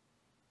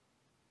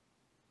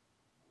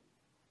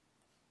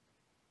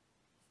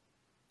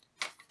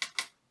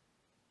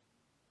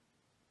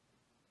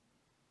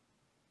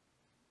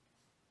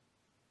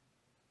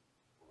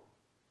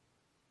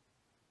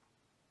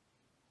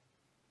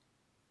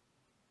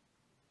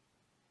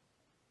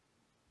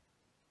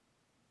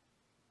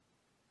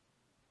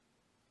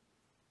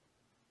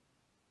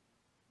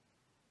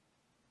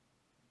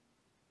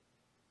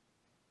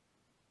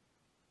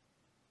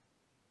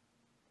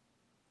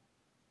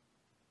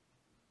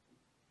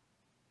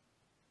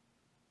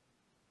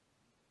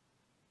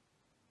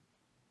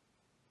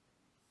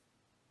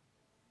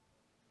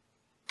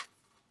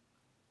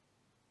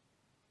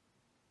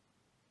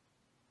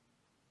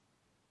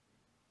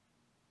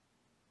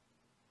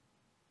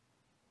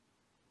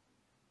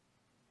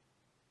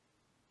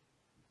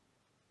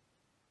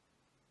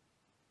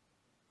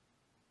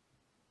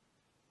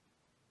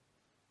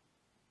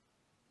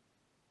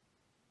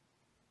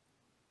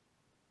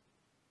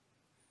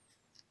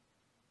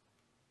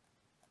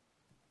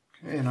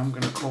 And I'm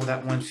going to call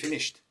that one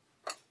finished.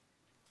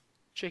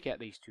 Check out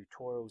these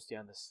tutorials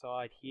down the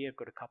side here. I've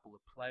got a couple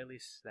of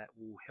playlists that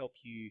will help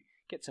you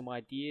get some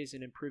ideas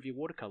and improve your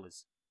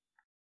watercolors.